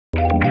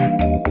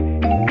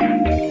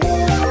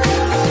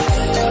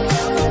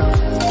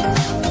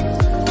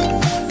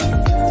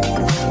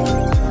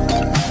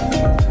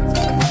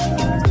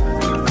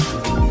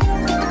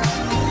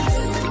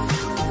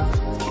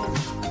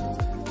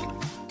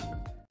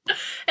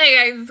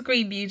Hey guys, it's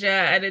Queendija,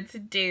 and in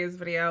today's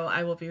video,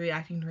 I will be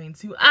reacting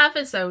to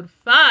episode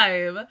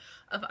 5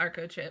 of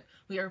Acro Trip.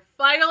 We are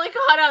finally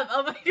caught up.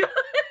 Oh my god!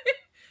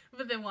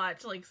 But then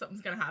watch, like,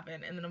 something's gonna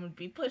happen, and then I'm gonna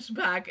be pushed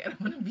back, and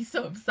I'm gonna be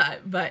so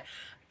upset. But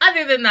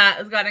other than that,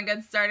 let's go ahead and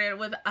get started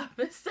with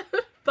episode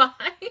 5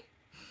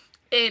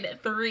 in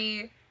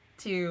 3,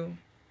 2,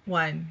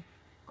 1,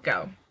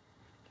 go.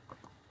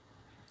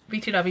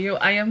 BTW,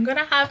 I am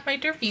gonna have my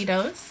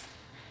Doritos.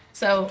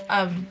 So,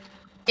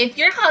 if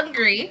you're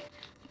hungry,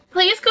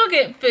 please go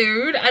get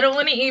food. I don't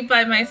want to eat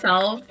by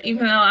myself,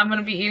 even though I'm going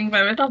to be eating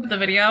by myself in the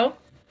video.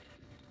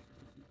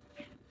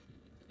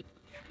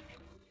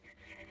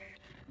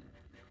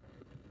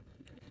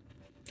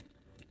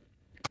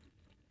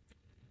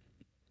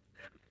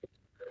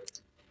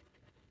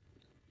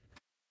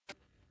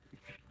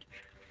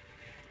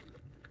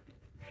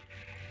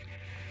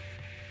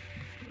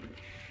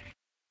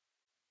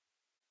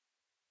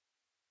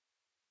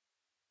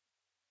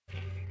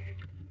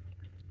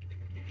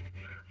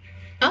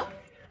 Oh,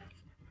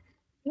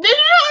 this is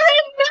already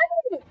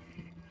done.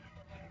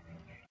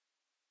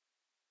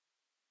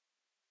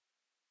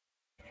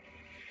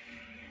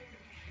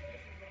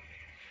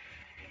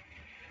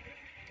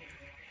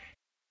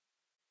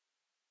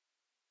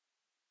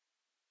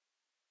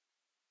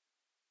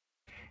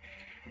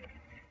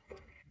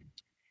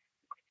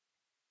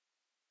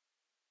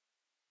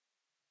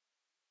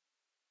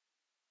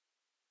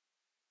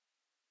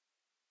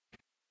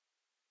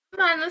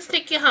 Come on, let's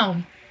take you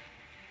home.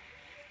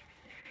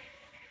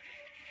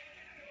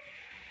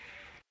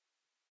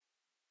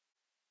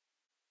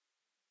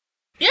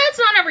 Yeah, it's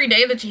not every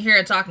day that you hear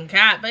a talking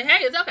cat, but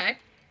hey, it's okay.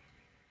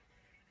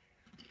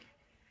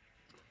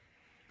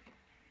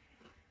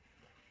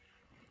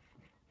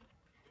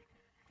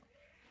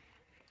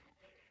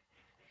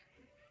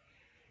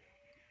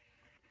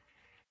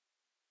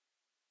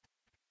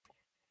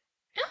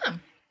 Yeah.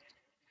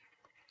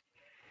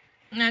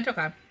 No, it's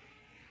okay.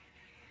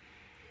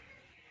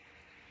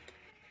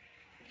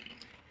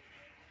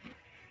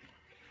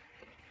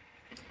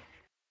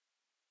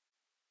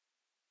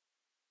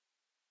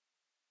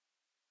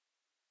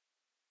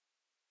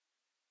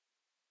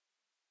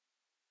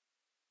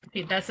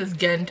 That's his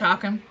Gen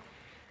talking.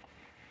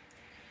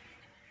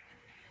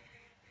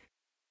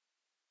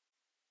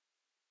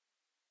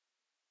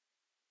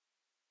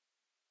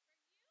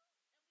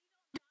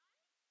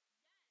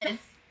 Yes.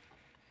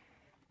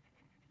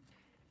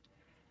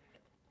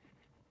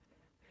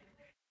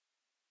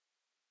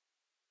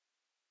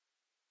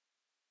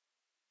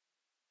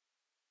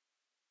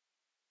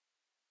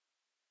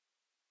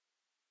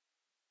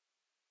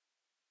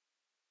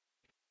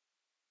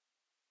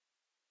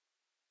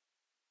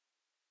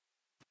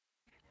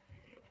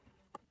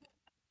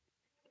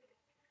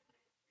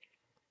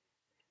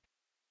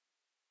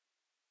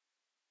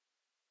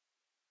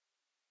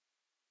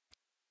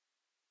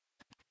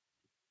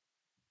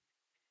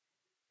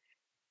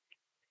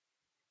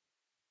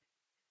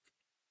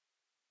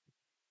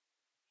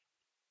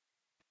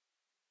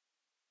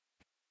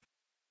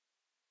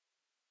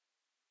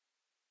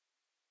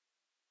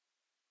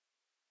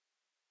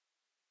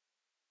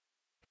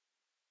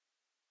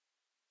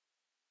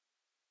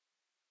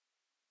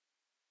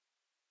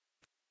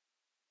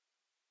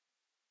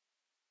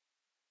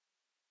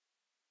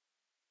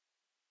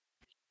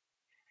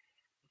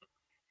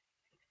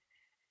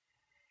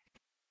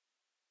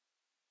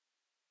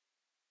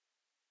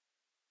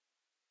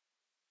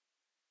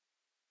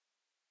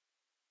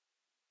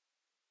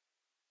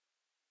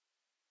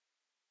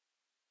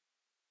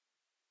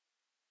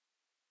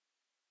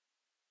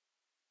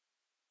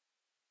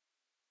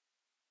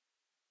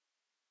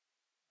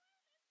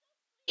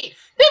 They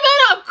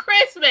met on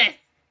Christmas.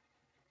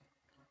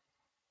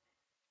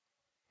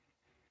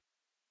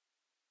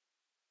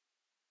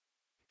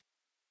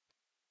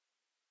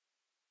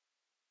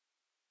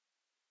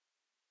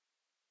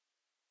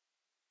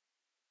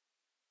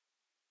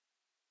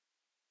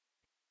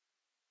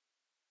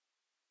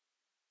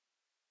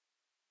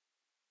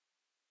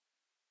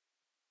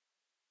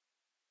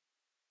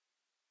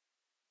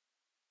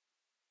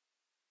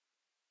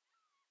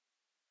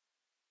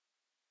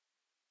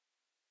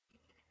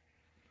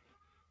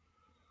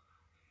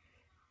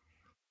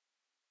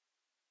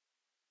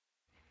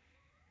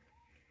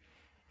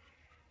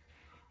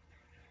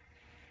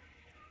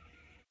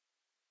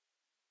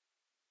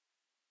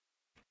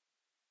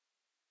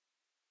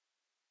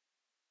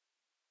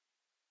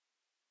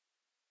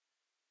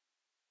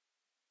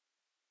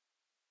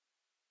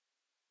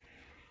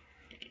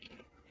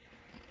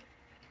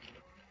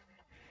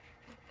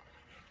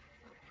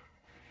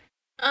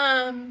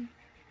 Um,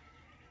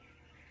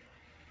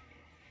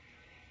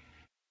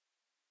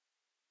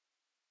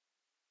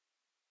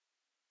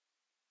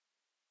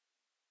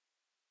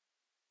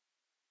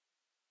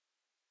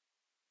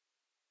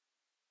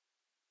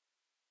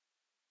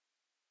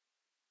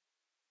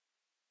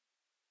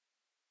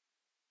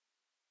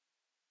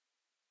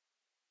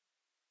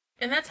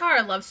 and that's how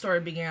our love story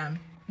began.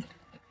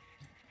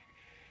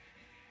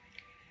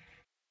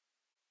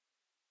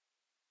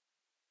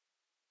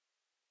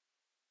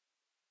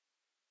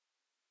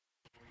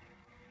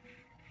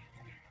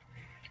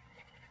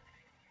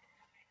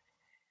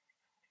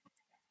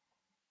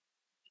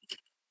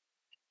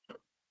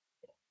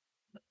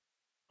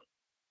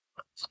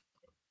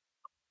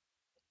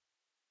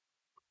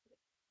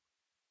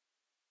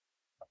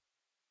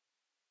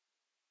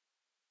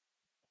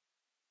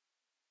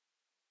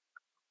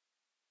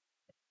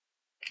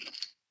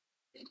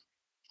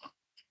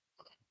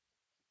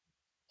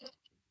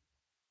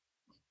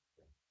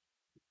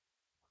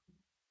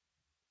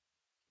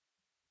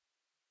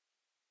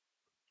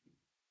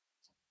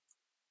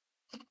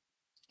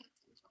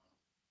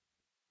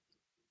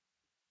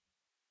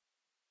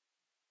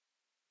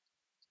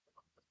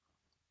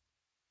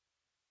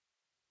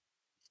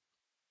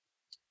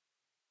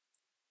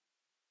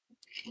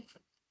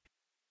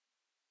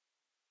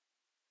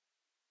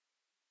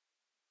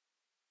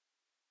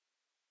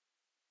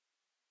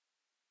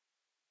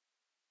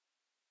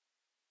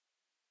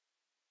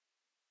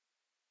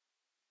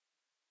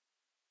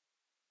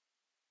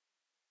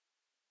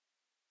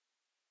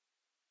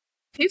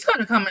 He's going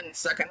to come in the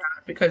second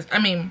half because, I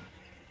mean,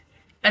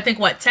 I think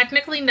what,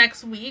 technically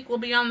next week will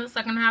be on the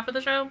second half of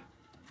the show?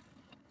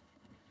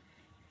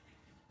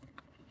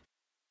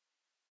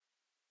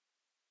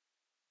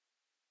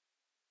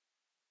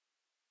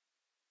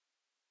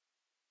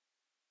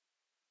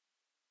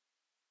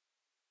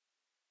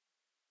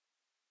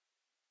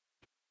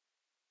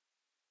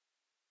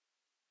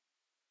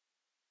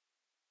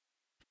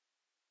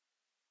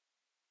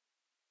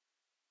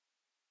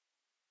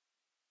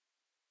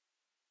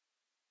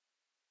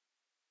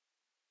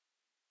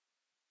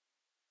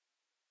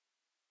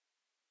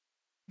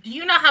 Do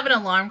you not have an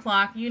alarm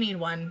clock? You need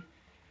one.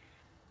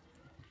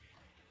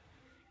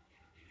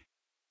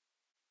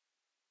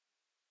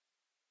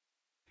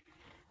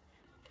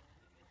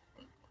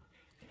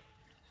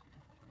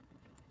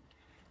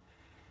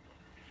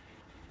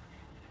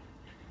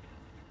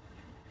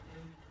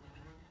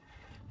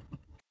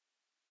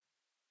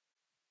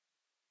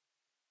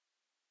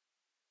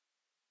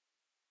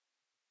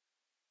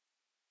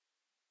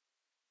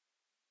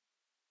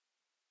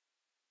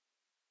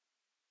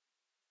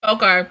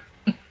 Okay.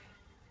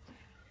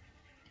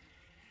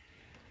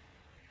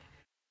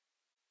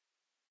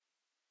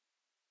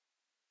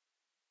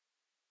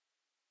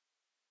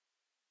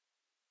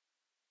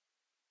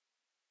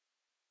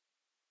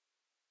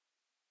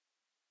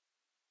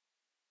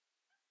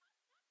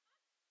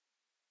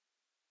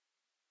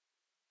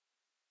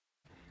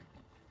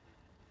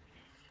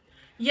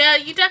 Yeah,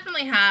 you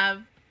definitely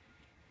have.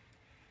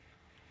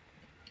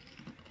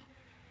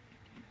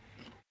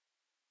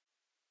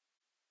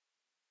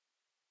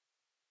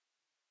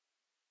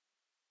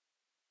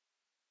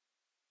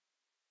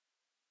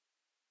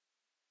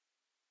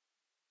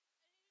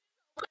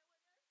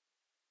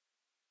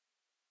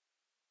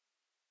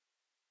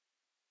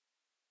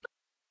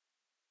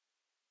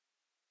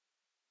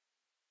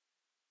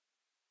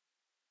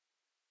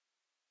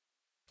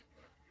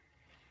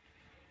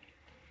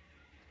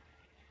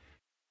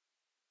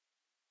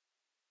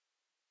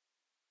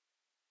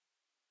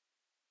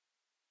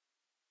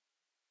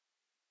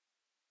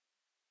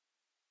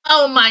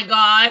 Oh my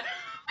god.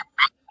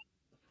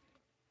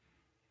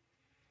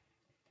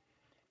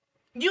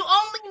 You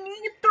only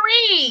need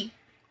three.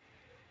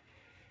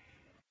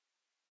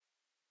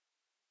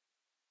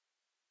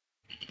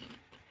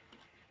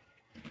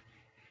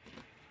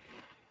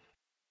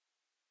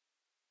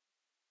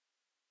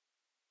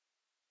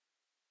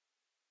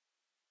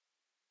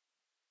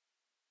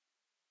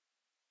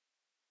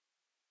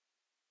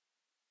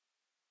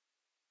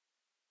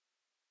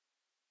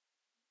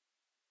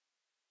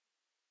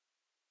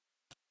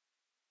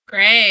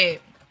 Great.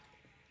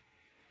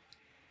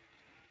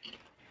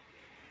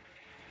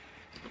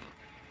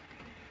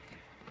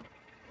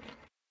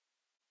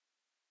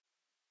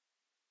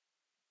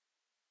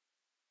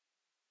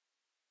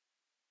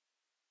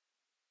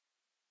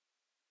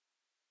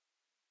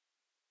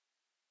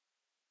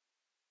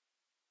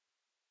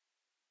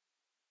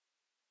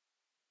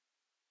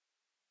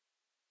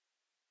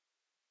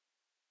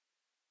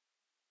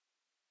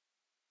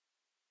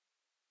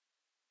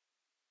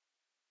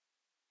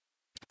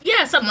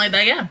 Yeah, something like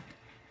that, yeah.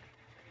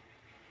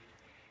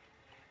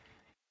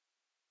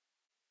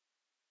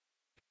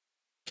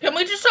 Can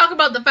we just talk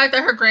about the fact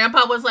that her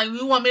grandpa was like,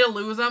 "You want me to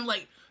lose him?"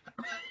 Like,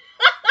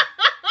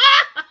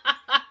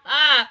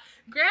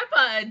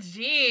 Grandpa,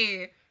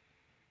 G.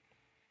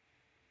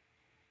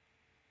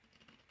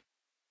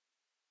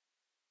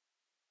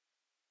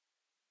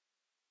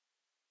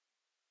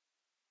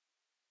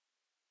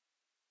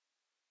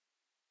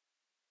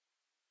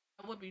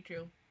 That would be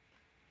true.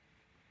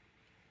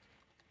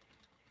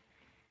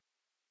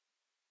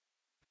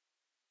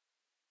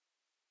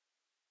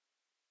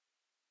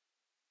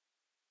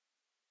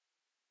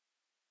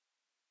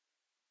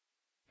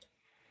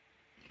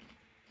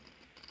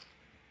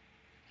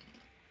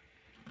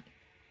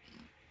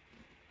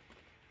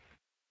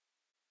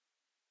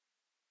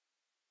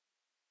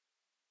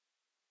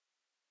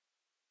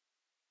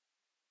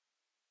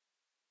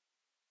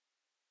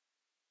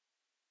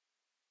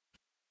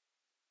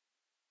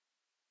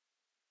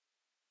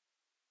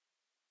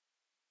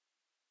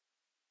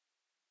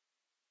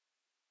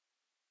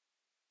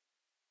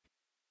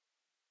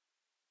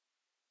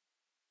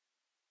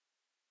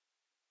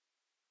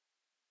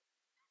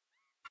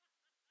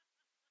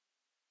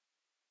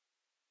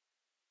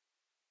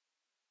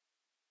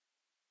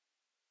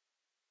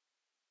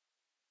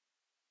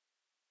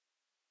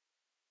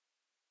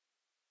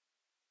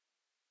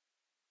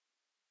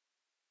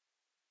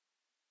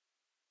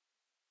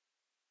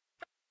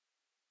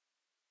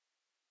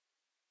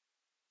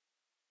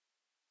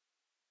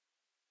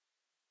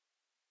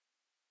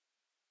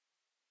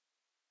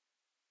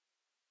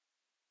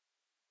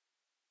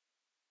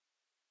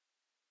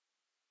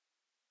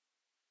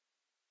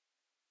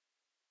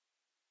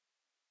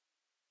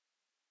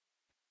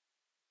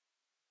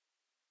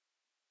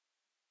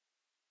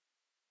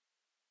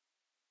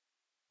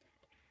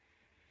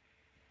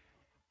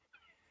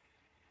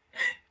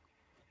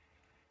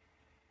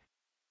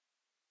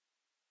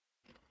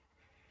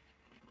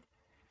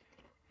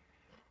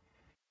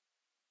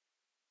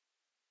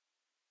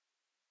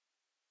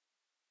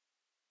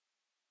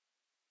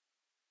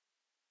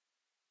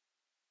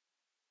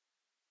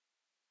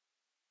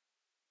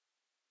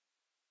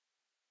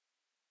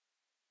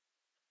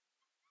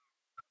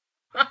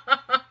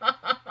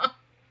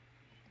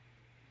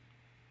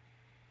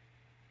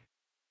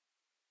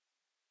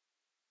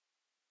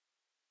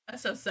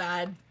 That's so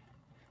sad.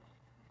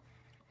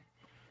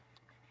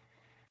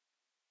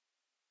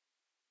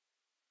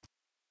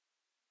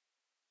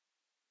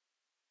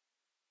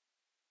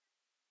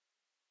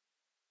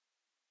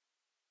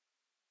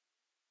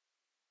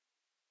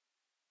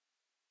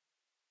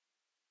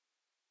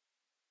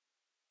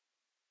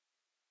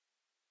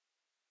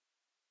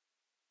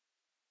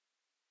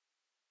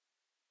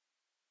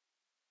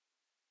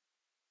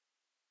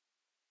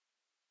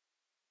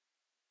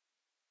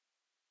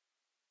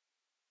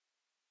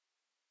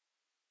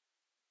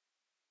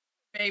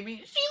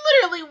 Baby, she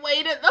literally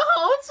waited the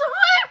whole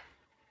time.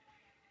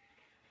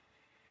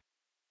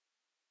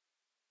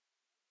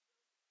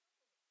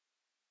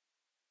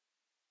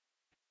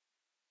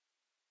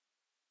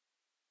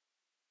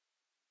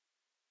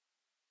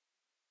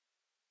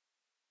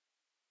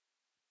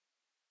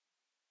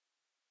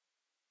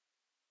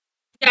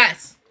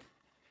 Yes.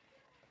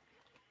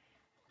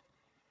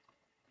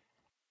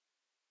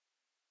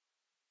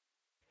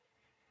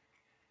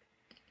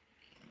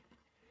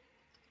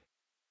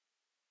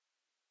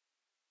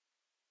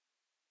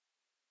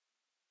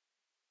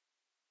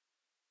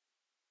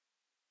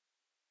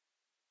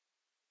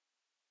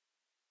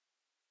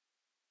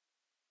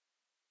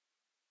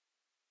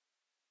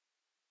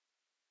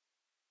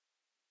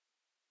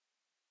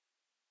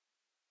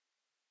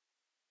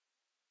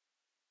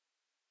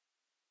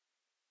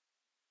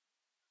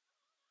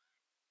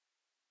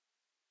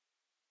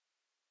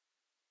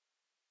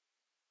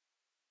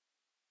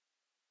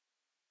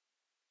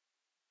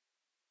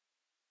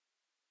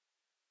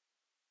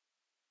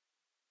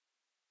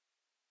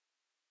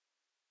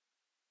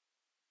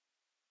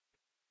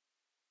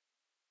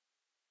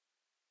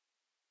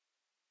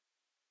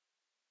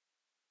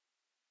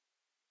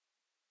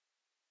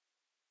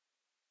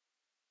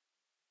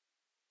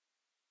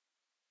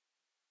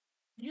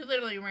 You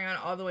literally ran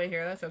all the way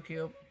here. That's so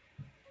cute.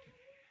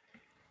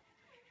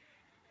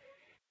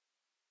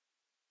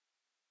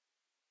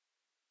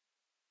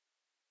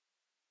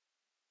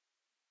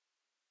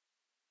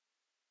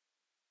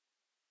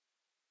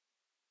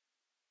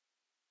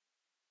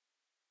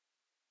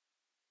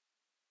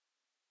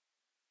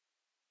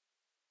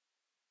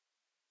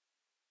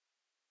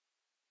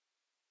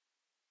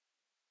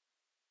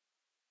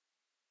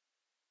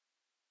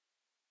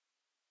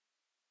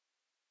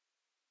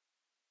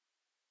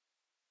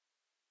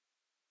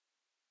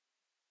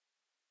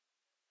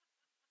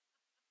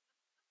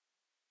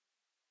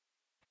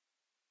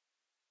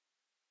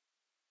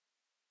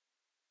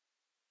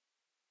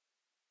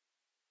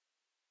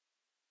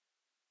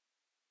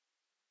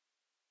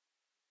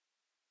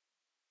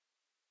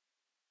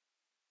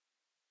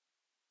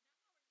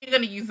 You're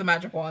gonna use the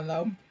magic wand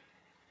though.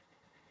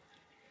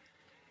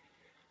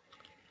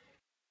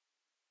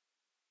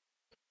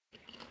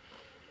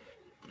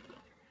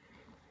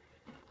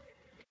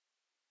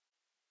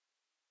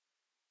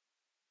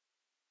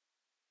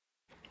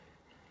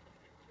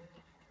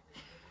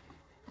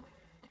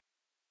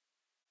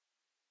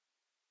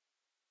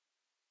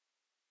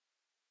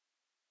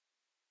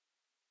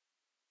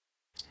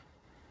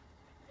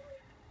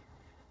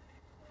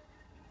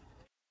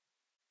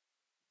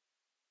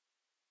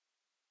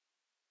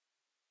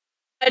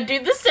 I do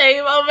the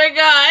same. Oh my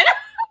god.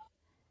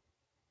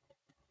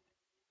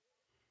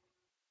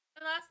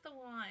 I lost the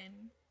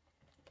wand.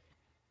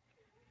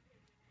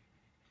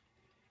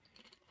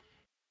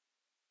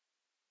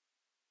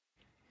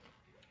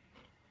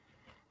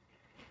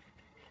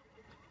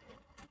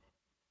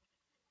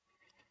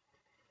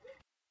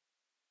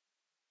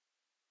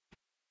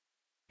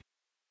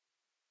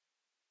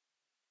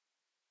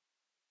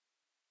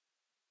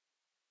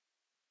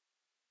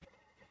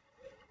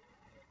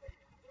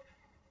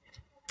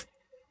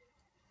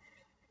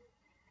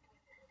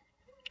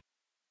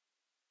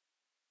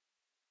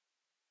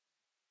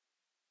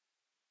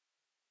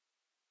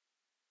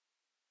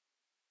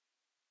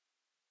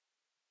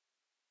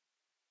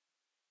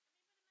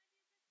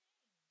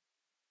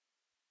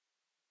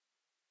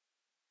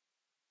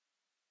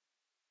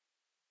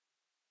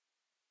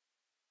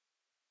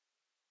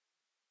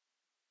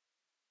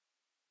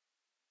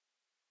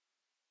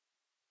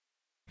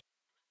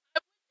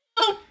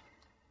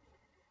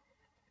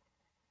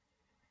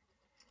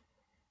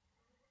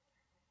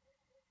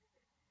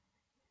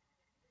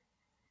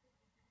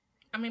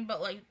 I mean,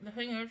 but like the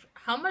thing is,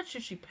 how much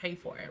did she pay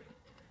for it?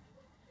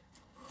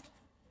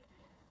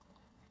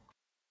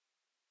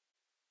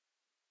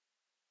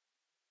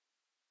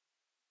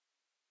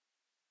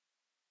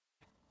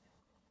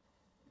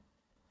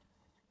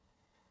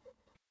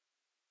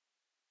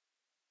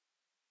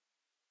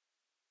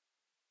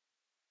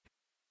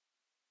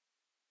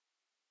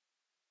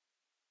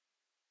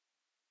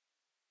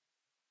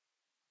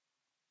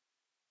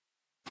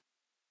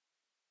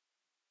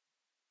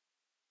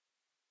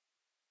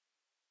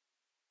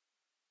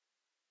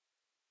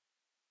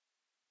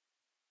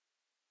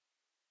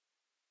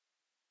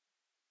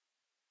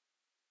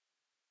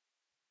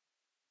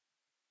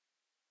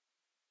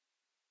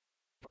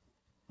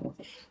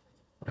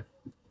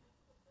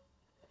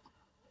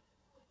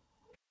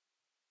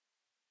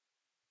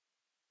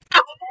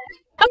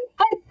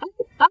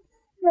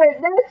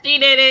 She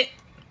did it.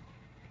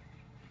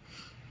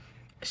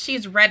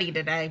 She's ready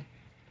today.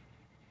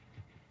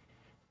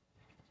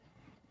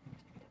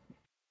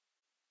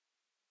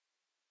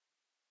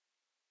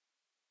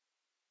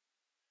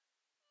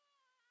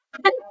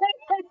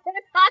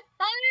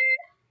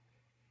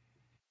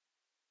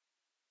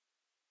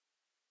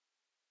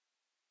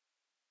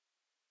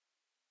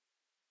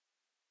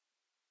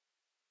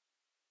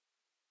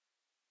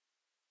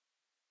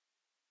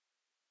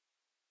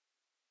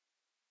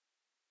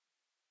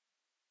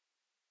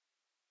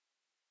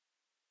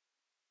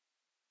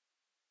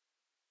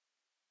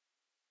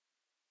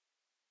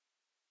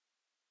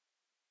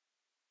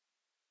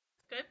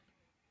 Good.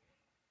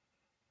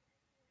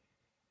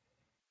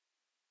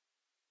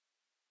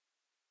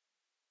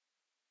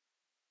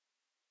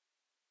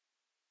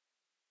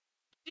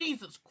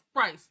 Jesus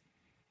Christ.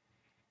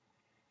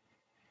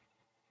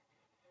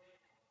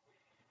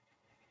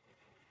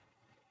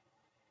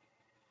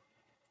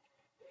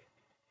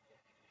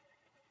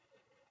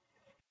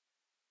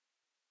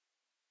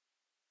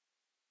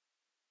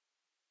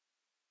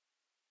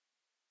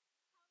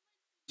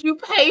 You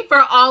pay for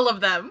all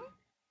of them.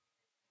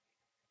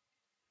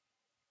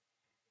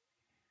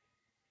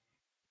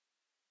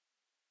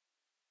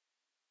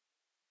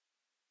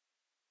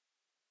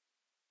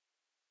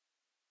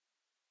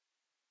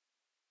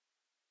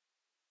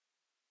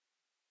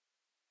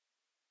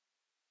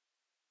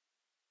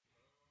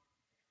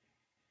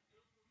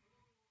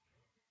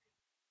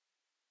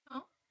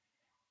 Oh.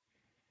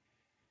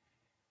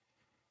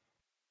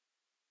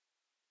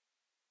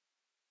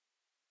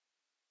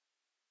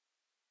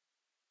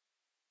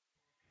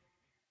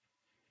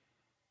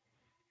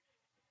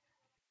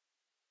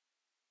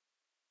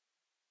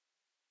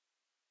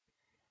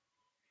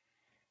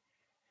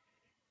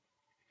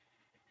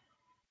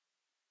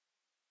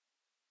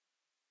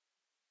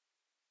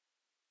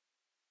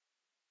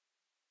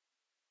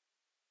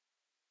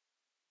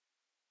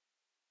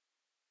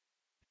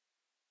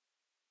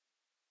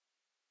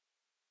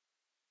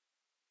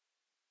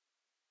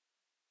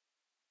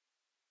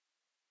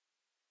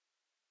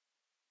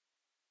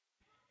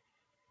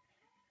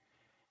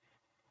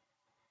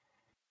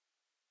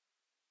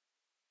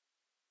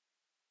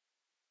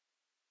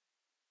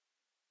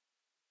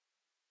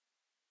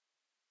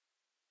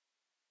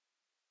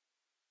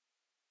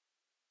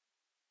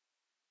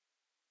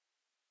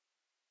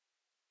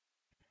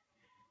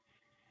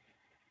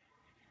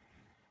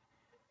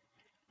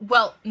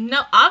 Well,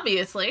 no,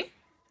 obviously.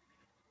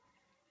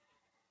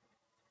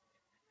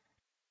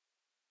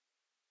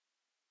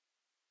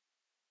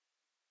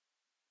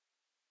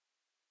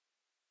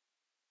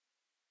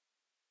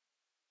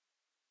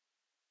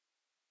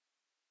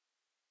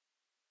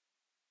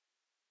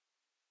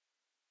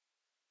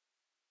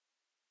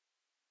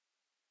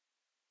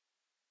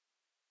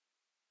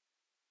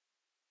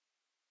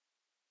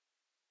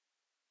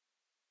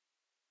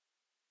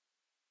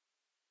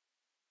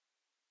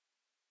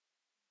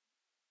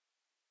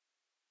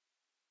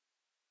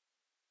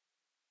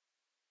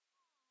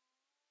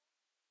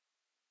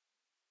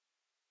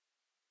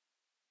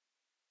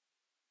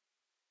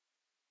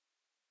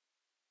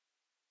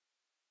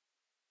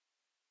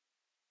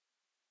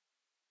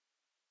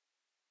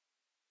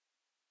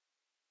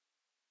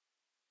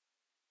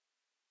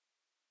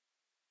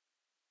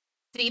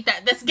 See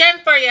that? That's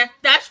good for you.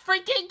 That's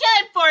freaking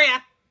good for you.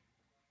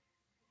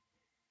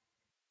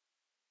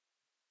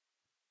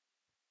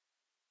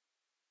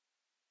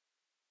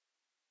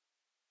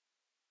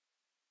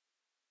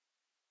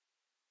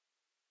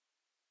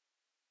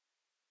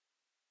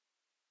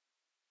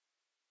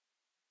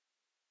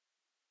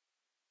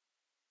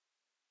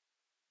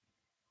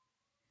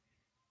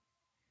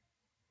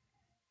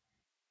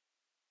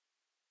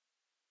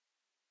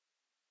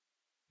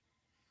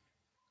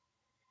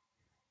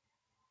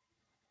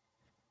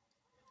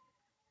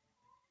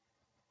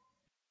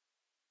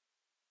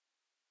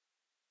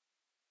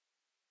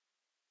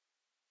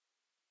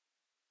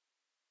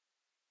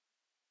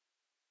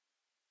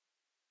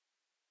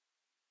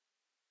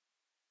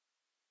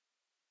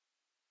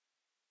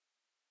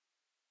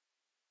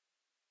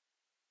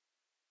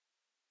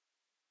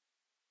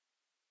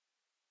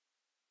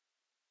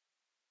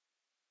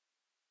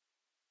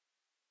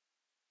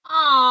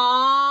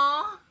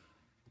 Aww.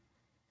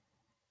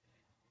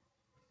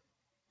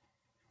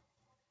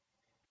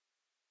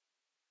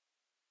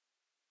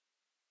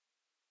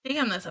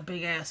 Damn, that's a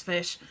big ass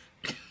fish.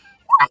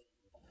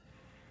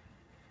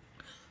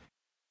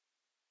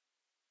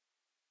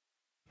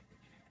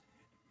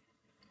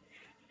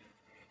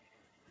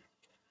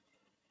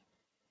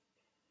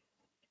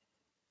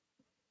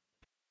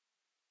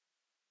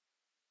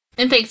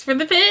 And thanks for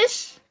the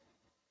fish.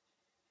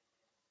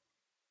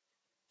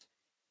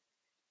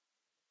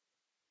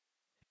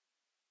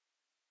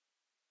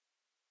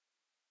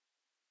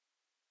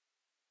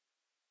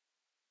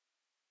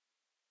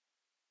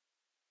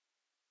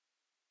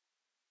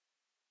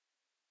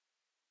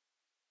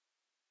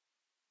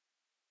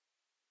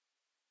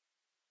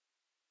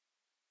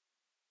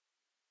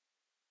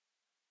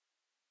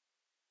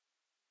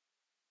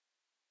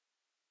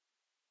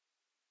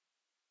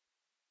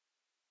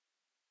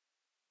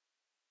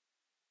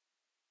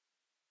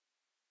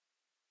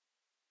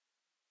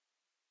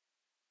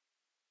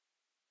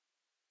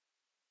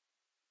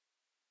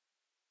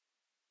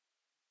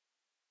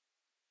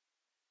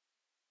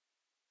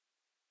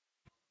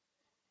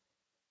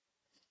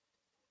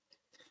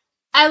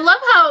 I love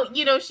how,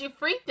 you know, she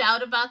freaked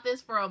out about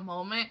this for a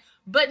moment,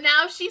 but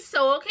now she's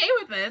so okay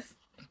with this.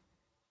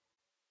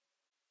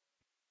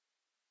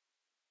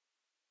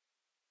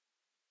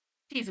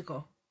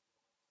 Cheesical.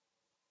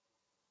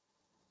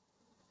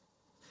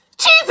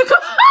 Cheesical!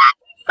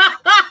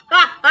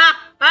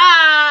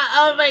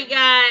 Oh my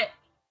god.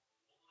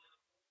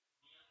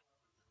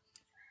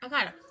 I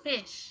got a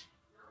fish.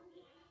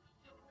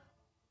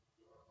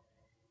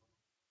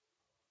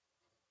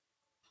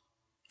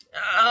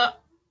 Uh,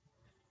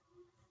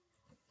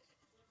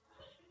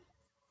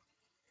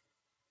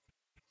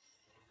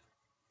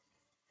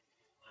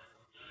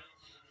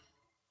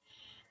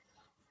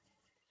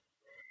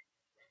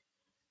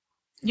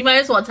 you might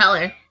as well tell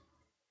her.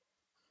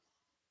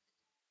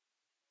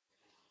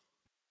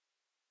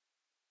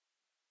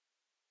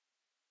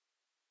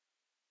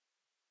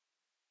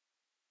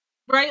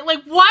 Right?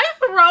 Like, why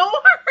throw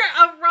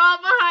her a raw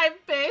behind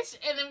fish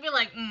and then be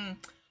like,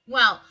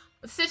 well,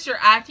 since you're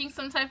acting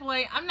some type of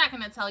way, I'm not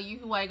going to tell you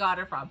who I got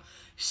her from.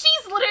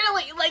 She's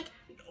literally like,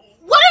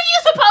 what are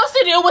you supposed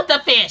to do with the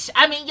fish?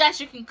 I mean, yes,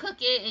 you can cook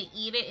it and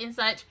eat it and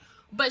such,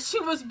 but she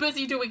was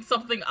busy doing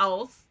something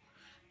else.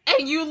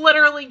 And you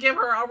literally give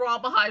her a raw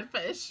behind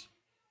fish.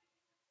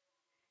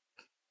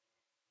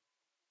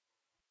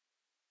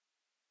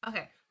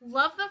 Okay.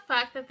 Love the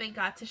fact that they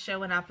got to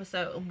show an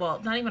episode,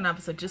 well, not even an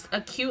episode, just a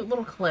cute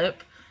little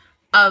clip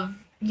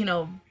of, you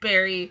know,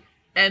 Barry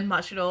and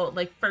Machiro,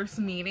 like, first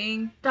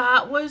meeting.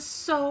 That was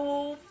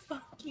so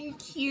fucking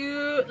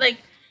cute. Like,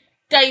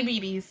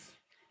 diabetes.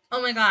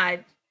 Oh my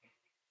god.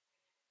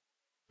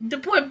 The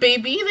poor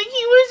baby, like,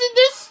 he was in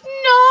the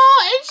snow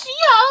and she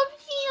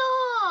helped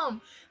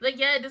him. Like,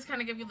 yeah, it does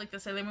kind of give you, like, the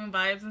Sailor Moon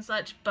vibes and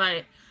such,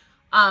 but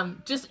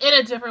just in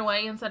a different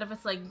way. Instead of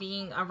it's like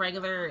being a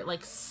regular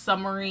like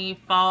summery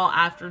fall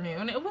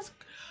afternoon, it was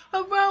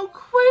around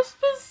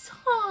Christmas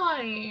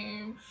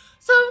time,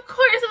 so of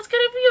course it's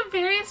gonna be a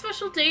very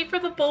special day for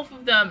the both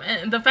of them.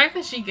 And the fact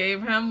that she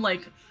gave him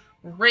like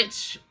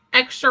rich,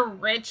 extra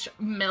rich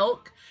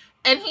milk,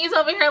 and he's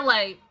over here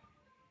like,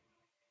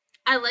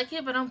 I like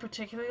it but I don't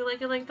particularly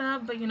like it like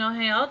that, but you know,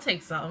 hey, I'll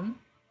take some.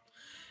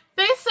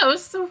 They're so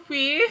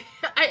sweet.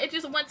 I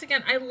just, once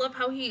again, I love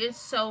how he is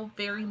so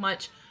very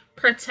much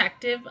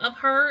protective of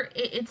her.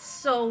 It's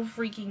so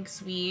freaking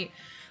sweet.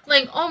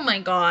 Like, oh my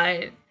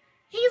god.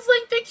 He's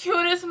like the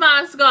cutest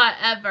mascot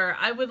ever.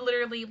 I would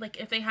literally, like,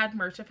 if they had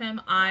merch of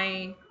him,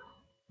 I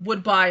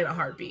would buy in a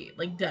heartbeat,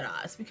 like dead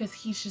ass, because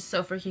he's just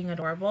so freaking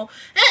adorable.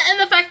 And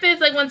the fact that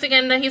it's like, once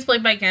again, that he's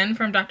played by Ken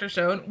from Dr.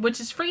 Stone, which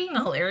is freaking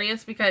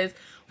hilarious because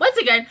once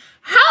again,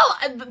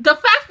 how the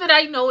fact that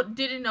I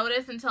didn't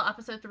notice until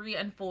episode 3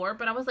 and 4,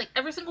 but I was like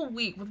every single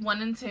week with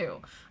 1 and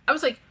 2, I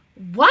was like,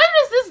 why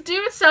does this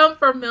dude sound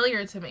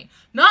familiar to me?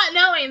 Not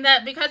knowing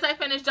that because I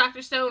finished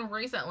Dr. Stone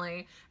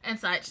recently and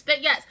such,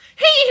 that yes,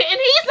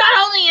 he's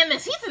not only in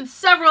this, he's in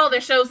several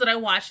other shows that I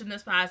watched in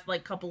this past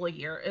like couple of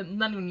years,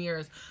 not even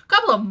years,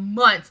 couple of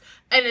months,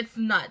 and it's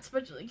nuts.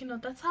 But you know,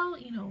 that's how,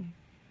 you know,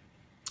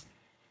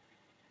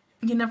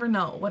 you never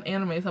know what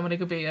anime somebody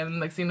could be in.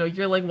 Like, so, you know,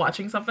 you're like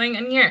watching something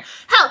and you're,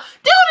 hell,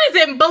 dude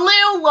is in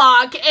Blue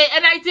Lock,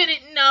 and I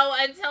didn't know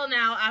until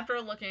now after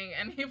looking,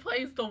 and he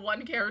plays the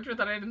one character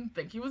that I didn't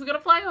think he was gonna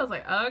play. I was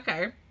like, oh,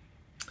 okay.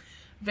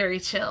 Very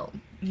chill.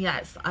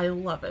 Yes, I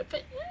love it.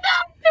 But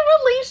no, the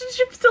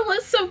relationship still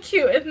is so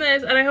cute in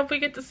this, and I hope we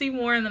get to see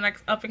more in the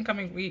next up and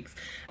coming weeks,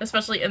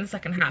 especially in the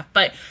second half.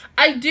 But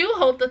I do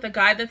hope that the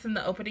guy that's in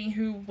the opening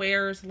who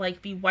wears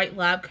like the white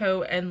lab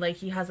coat and like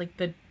he has like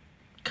the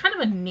kind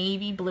of a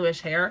navy bluish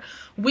hair,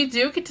 we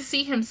do get to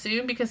see him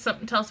soon, because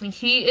something tells me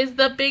he is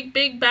the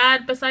big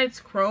bad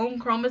besides Chrome.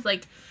 Chrome is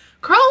like,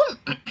 Chrome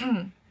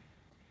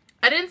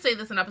I didn't say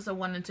this in episode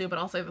 1 and 2, but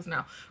I'll say this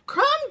now.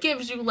 Chrome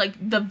gives you like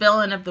the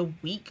villain of the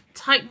week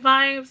type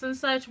vibes and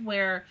such,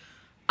 where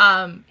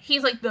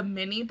he's like the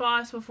mini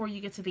boss before you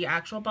get to the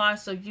actual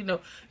boss. So, you know,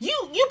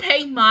 you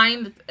pay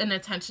mind and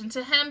attention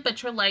to him,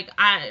 but you're like,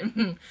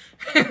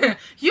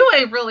 you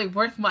ain't really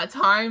worth my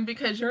time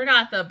because you're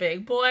not the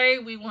big boy.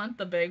 We want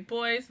the big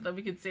boy so that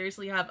we can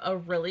seriously have a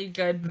really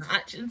good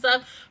match and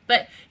stuff.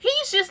 But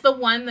he's just the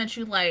one that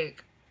you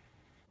like,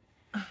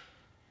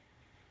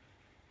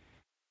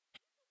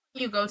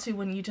 you go to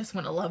when you just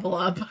want to level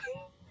up.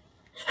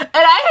 And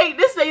I hate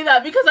to say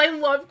that because I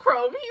love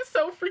Chrome. He's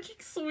so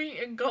freaking sweet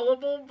and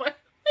gullible, but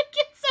like,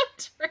 it's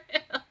so true.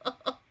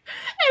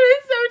 It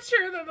is so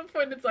true that the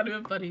point it's not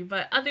even funny.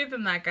 But other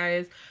than that,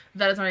 guys,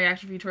 that is my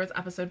reaction review towards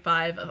episode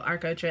 5 of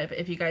Arco Trip.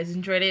 If you guys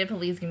enjoyed it,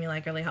 please give me a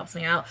like. It really helps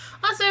me out.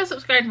 Also,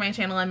 subscribe to my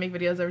channel. I make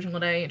videos every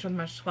single day. Join the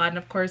Mush Squad. And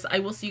of course, I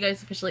will see you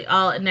guys officially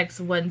all next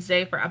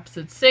Wednesday for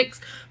episode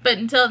 6. But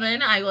until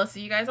then, I will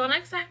see you guys all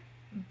next time.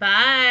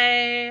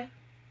 Bye.